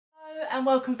and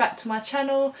welcome back to my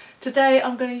channel. Today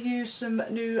I'm going to use some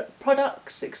new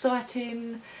products,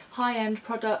 exciting high-end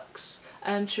products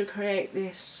to create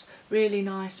this really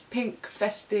nice pink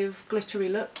festive glittery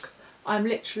look. I'm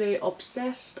literally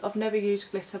obsessed. I've never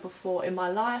used glitter before in my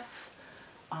life.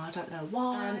 I don't know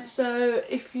why. So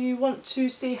if you want to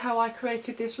see how I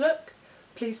created this look,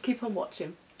 please keep on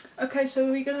watching. Okay,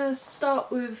 so we're going to start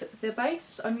with the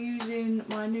base. I'm using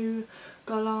my new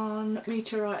Guerlain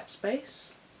Meteorites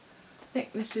base. I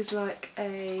think this is like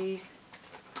a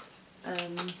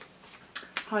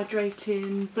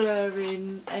hydrating,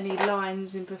 blurring any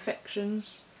lines,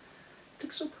 imperfections. It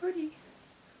looks so pretty.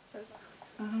 And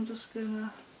I'm just going to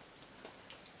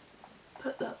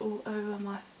put that all over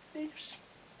my face.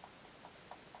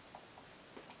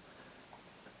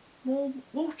 More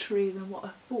watery than what I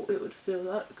thought it would feel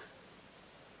like.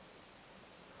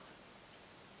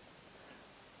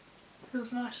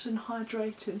 Feels nice and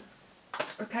hydrating.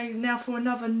 Okay, now for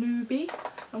another newbie,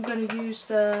 I'm going to use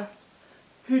the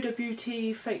Huda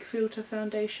Beauty Fake Filter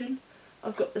Foundation.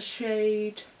 I've got the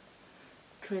shade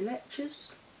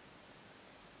Treleches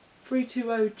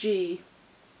 320G.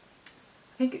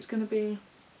 I think it's going to be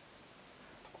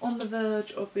on the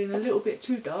verge of being a little bit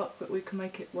too dark, but we can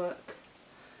make it work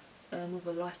with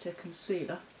a lighter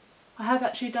concealer. I have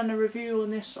actually done a review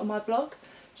on this on my blog,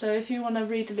 so if you want to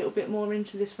read a little bit more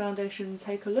into this foundation,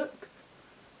 take a look.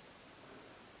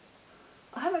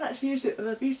 I haven't actually used it with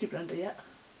a beauty blender yet,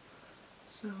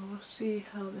 so we'll see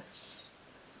how this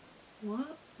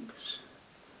works.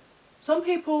 Some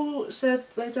people said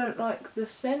they don't like the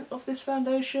scent of this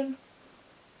foundation,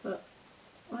 but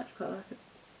I actually quite like it.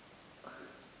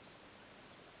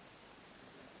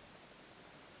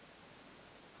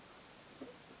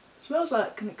 Smells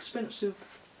like an expensive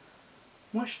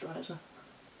moisturiser.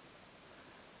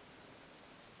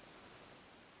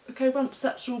 Okay, once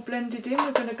that's all blended in,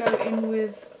 we're going to go in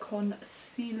with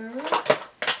concealer.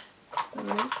 There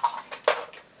it is.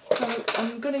 So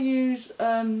I'm going to use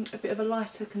a bit of a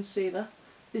lighter concealer.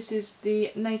 This is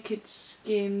the Naked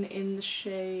Skin in the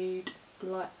shade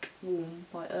Light Warm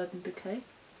by Urban Decay.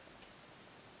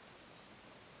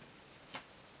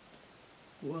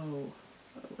 Whoa,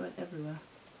 that went everywhere.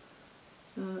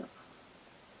 So I'm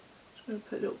just going to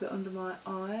put a little bit under my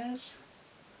eyes.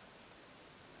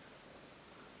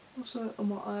 Also on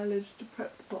my eyelids to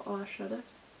prep for eyeshadow.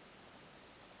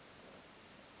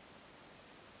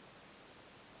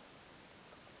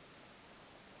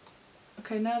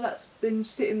 Okay, now that's been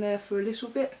sitting there for a little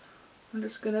bit, I'm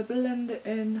just going to blend it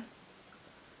in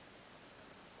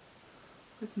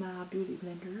with my beauty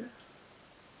blender.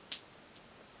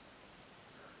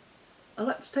 I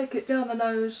like to take it down the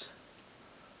nose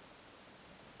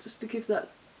just to give that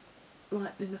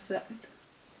lightening effect.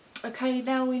 Okay,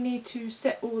 now we need to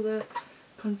set all the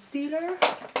concealer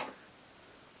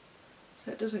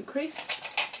so it doesn't crease.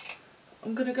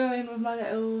 I'm going to go in with my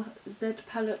little Z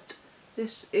palette.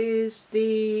 This is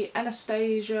the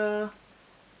Anastasia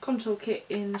contour kit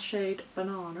in the shade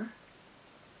Banana.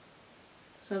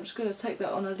 So I'm just going to take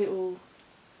that on a little,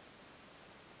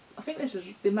 I think this is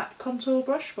the matte contour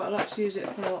brush, but I like to use it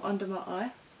for under my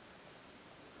eye.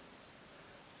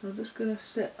 So I'm just going to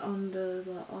set under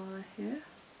the eye here.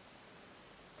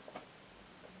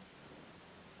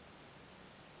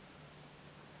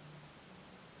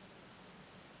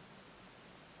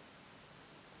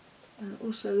 And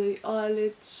also the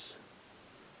eyelids,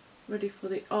 ready for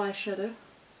the eyeshadow.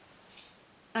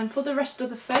 And for the rest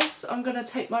of the face, I'm going to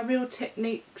take my Real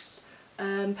Techniques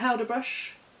powder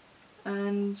brush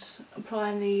and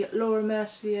applying the Laura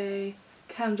Mercier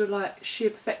Candlelight Sheer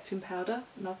Perfecting Powder,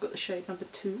 and I've got the shade number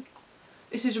 2.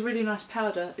 This is a really nice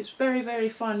powder. It's very, very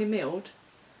finely milled,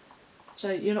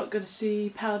 so you're not going to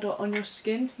see powder on your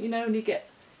skin. You know, when you can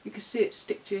see it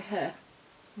stick to your hair,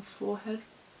 your forehead.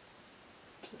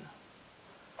 So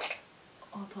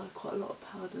I'll apply quite a lot of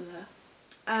powder there.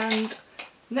 And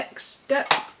next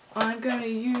step, I'm going to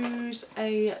use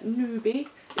a newbie.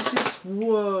 This is,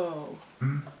 whoa.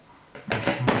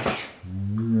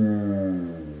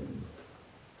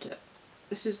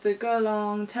 This is the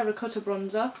Guerlain Terracotta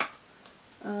Bronzer.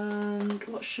 And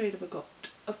what shade have I got?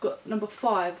 I've got number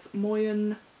 5,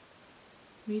 Moyen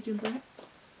Medium Black.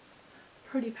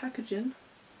 Pretty packaging.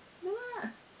 Look at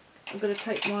that. I'm going to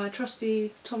take my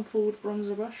trusty Tom Ford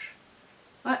bronzer brush.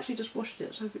 I actually just washed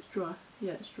it, so I hope it's dry.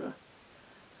 Yeah, it's dry.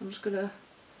 I'm just going to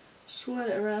swirl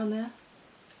it around there.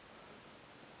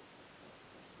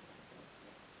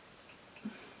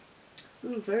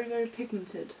 Ooh, very, very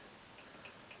pigmented.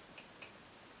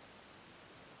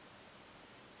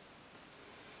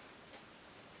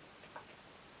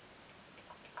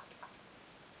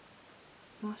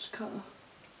 Nice colour.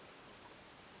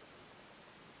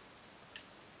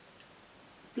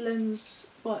 blends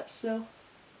by itself.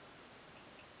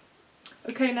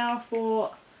 Okay, now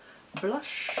for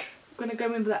blush. I'm going to go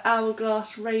in with the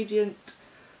Hourglass Radiant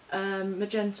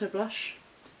Magenta blush.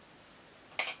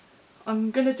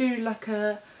 I'm going to do like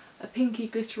a pinky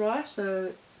glitter eye,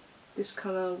 so this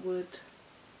colour would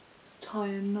tie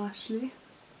in nicely.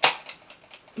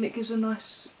 And it gives a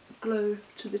nice glow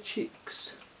to the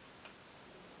cheeks.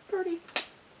 Pretty.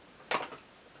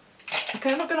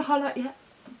 Okay, I'm not going to highlight yet,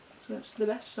 so that's the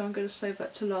best, so I'm going to save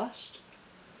that to last.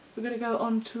 We're going to go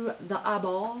on to the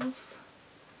eyeballs.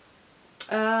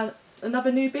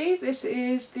 Another newbie, this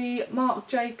is the Marc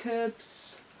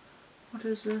Jacobs, what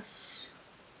is this?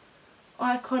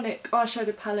 Iconic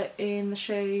eyeshadow palette in the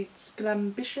shades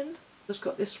Glambition. Just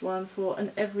got this one for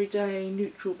an everyday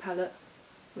neutral palette,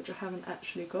 which I haven't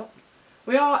actually got.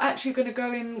 We are actually going to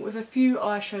go in with a few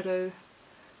eyeshadow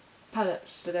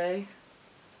palettes today,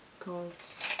 because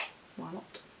why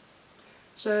not?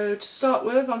 So to start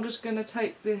with, I'm just going to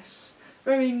take this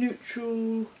very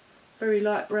neutral, very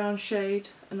light brown shade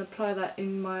and apply that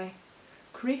in my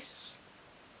crease.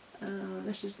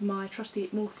 This is my trusty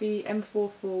Morphe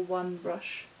M441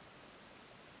 brush.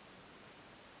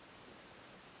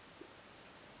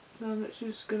 So I'm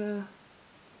literally just going to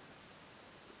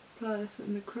apply this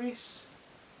in the crease.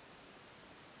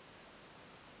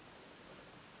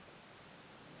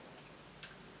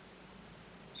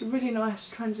 It's a really nice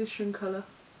transition colour.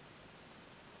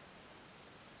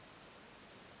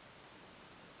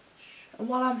 And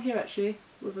while I'm here actually,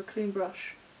 with a clean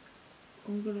brush,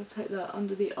 I'm going to take that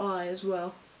under the eye as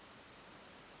well.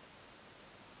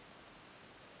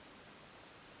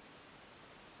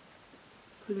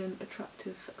 Put in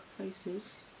attractive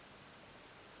faces.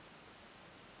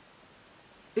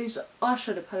 These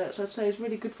eyeshadow palettes I'd say is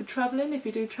really good for travelling if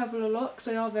you do travel a lot,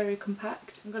 because they are very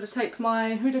compact. I'm going to take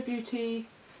my Huda Beauty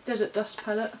Desert Dust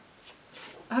palette.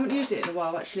 I haven't used it in a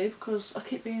while actually, because I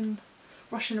keep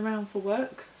rushing around for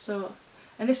work,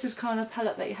 and this is kind of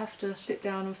palette that you have to sit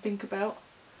down and think about,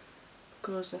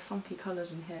 because they're funky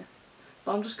colours in here.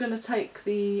 But I'm just going to take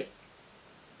the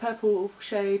purple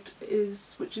shade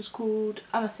which is called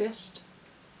Amethyst,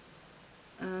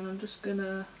 and I'm just going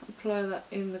to apply that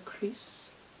in the crease.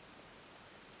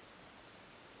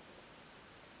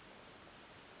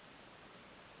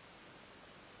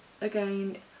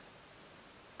 Again,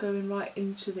 going right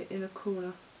into the inner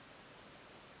corner.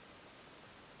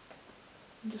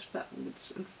 And just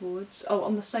backwards and forwards. Oh,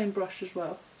 on the same brush as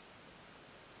well.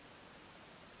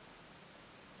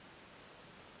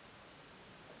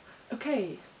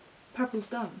 Okay, purple's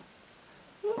done.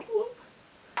 Whoop, whoop.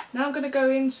 Now I'm going to go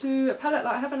into a palette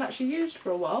that I haven't actually used for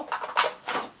a while.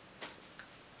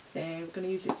 So we're going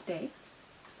to use it today.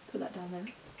 Put that down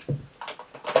there.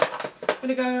 I'm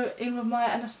going to go in with my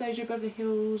Anastasia Beverly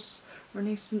Hills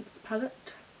Renaissance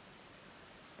palette.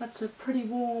 That's a pretty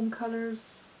warm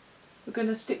colours. We're going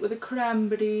to stick with the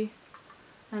cranberry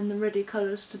and the reddy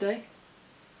colours today.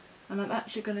 And I'm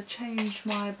actually going to change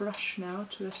my brush now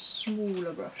to a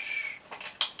smaller brush.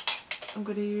 I'm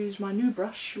going to use my new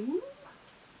brush. Ooh.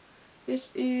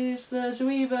 This is the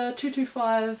Zoeva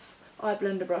 225 eye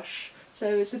blender brush.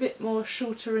 So it's a bit more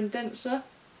shorter and denser,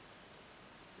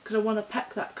 because I want to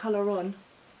pack that colour on.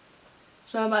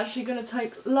 So I'm actually going to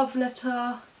take Love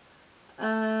Letter,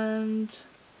 and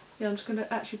yeah, I'm just going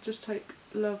to actually just take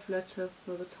Love Letter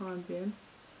for the time being.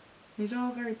 These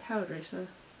are very powdery, so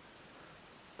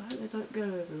I hope they don't go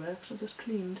everywhere, because I've just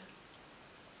cleaned.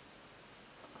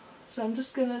 So I'm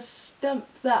just going to stamp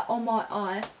that on my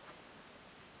eye,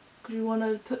 because you want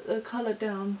to put the colour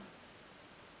down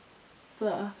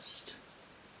first.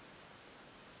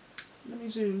 Let me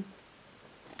zoom.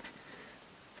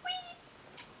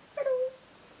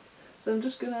 So I'm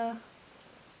just going to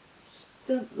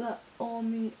stamp that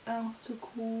on the outer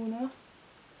corner.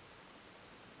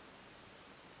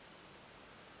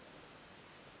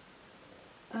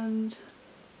 And,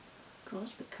 God,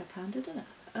 it's a bit cack-handed, isn't it?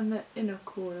 And the inner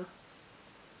corner.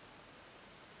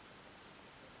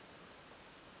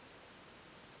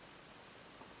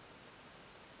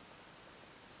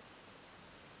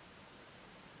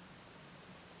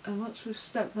 And once we've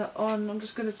stamped that on, I'm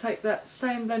just going to take that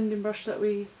same blending brush that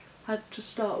we had to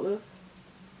start with,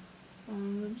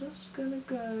 and I'm just going to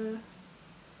go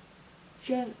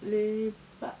gently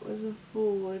backwards and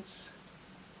forwards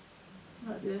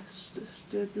like this, just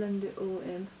to blend it all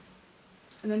in.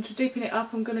 And then to deepen it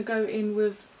up, I'm going to go in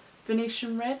with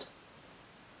Venetian Red.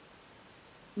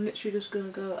 I'm literally just going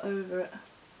to go over it.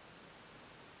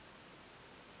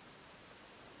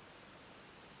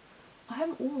 I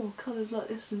haven't worn colours like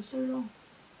this in so long.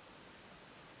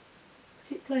 I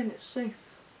keep playing it safe.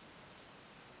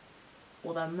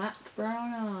 or the matte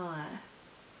brown eye.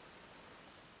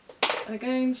 And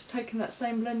again, just taking that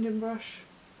same blending brush,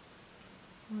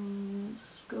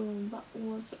 just going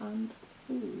backwards and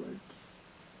forwards.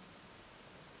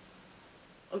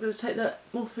 I'm going to take that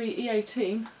Morphe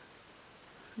E18.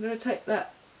 I'm going to take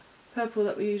that purple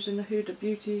that we used in the Huda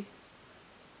Beauty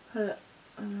palette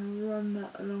and run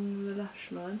that along the lash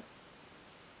line.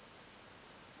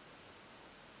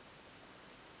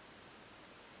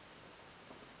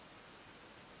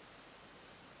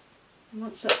 And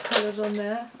once that colour's on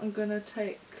there, I'm going to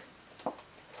take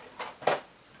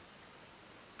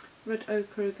red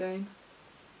ochre again,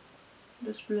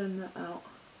 just blend that out.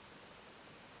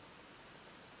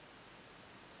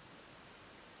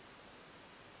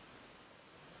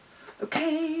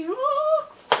 Okay,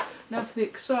 now for the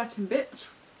exciting bit.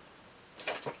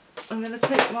 I'm going to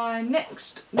take my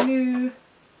next new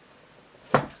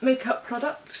makeup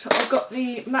product. I've got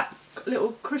the MAC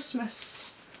little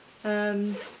Christmas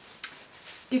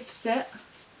gift set.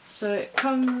 So it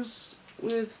comes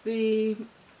with the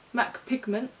MAC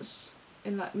pigments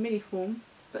in like mini form,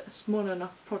 but a small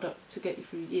enough product to get you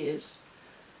through years.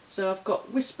 So I've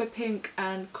got Whisper Pink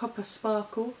and Copper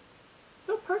Sparkle.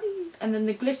 So pretty. And then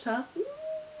the glitter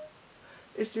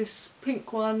is this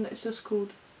pink one. It's just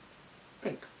called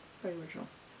Pink. Very original.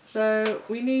 So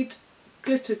we need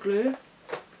glitter glue.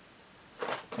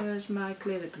 Where's my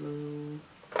glitter glue?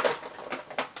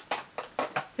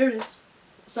 Here it is.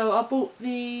 So I bought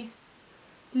the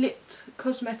Lit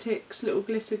Cosmetics little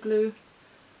glitter glue,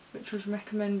 which was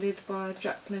recommended by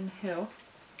Jacqueline Hill.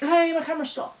 Hey, my camera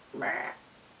stopped.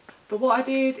 But what I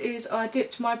did is I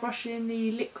dipped my brush in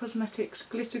the Lit Cosmetics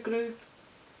glitter glue,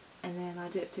 and then I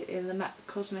dipped it in the MAC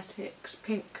Cosmetics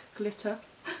pink glitter,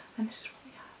 and this is what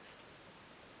we have.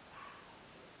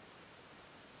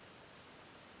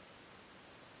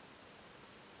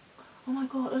 Oh my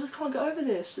god, I just can't get over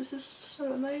this. This is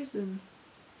so amazing.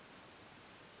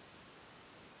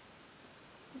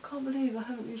 I can't believe I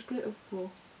haven't used glitter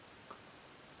before.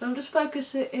 So I'm just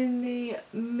focusing it in the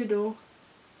middle.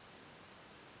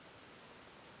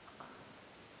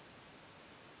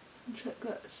 And check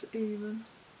that's even.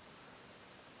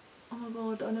 Oh my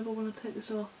god, I never want to take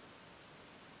this off.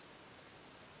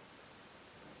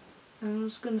 And I'm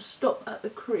just going to stop at the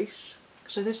crease.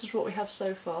 So this is what we have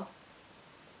so far.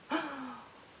 So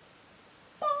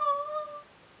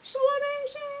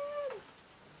amazing!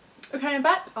 Okay, I'm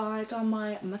back. I done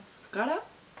my mascara.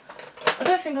 I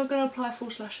don't think I'm going to apply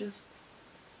false lashes.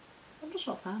 I'm just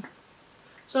not a fan.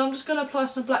 So I'm just going to apply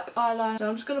some black eyeliner. So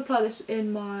I'm just going to apply this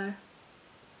in my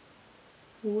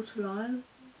waterline.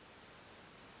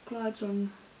 Glides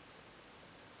on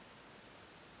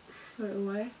straight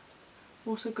away.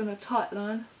 Also going to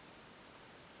tightline.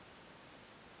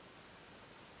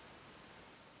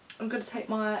 I'm going to take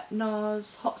my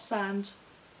NARS Hot Sand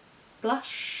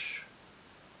blush.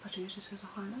 I'd use it as a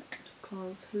highlight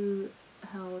because who the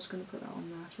hell is going to put that on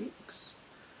their cheeks?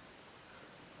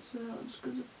 So I'm just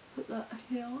going to put that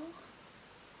here.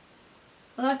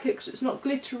 I like it because it's not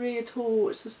glittery at all,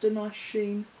 it's just a nice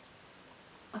sheen.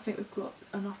 I think we've got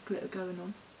enough glitter going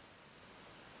on.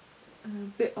 And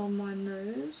a bit on my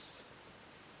nose.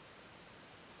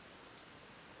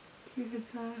 Cupid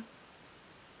hair.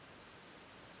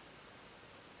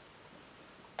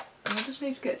 And I just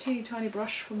need to get a teeny tiny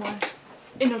brush for my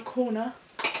inner corner.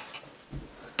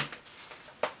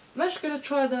 I'm actually going to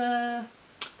try the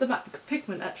MAC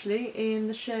pigment actually in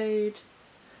the shade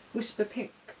Whisper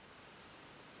Pink.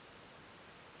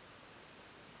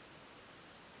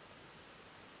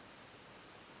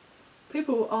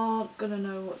 People aren't going to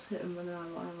know what's hitting when I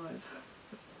arrive.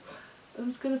 I'm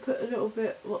just going to put a little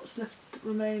bit what's left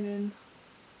remaining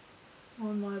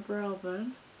on my brow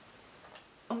bone.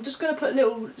 I'm just going to put a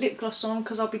little lip gloss on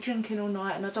because I'll be drinking all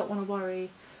night and I don't want to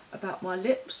worry about my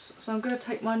lips. So I'm going to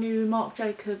take my new Marc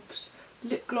Jacobs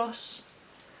lip gloss,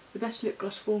 the best lip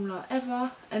gloss formula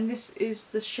ever, and this is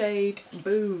the shade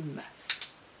Boom.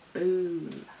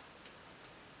 Boom.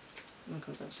 Oh my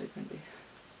god, that's so pretty.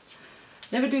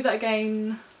 Never do that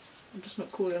again. I'm just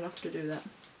not cool enough to do that.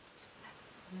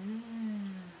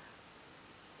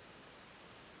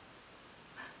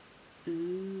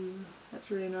 Ooh,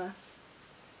 that's really nice.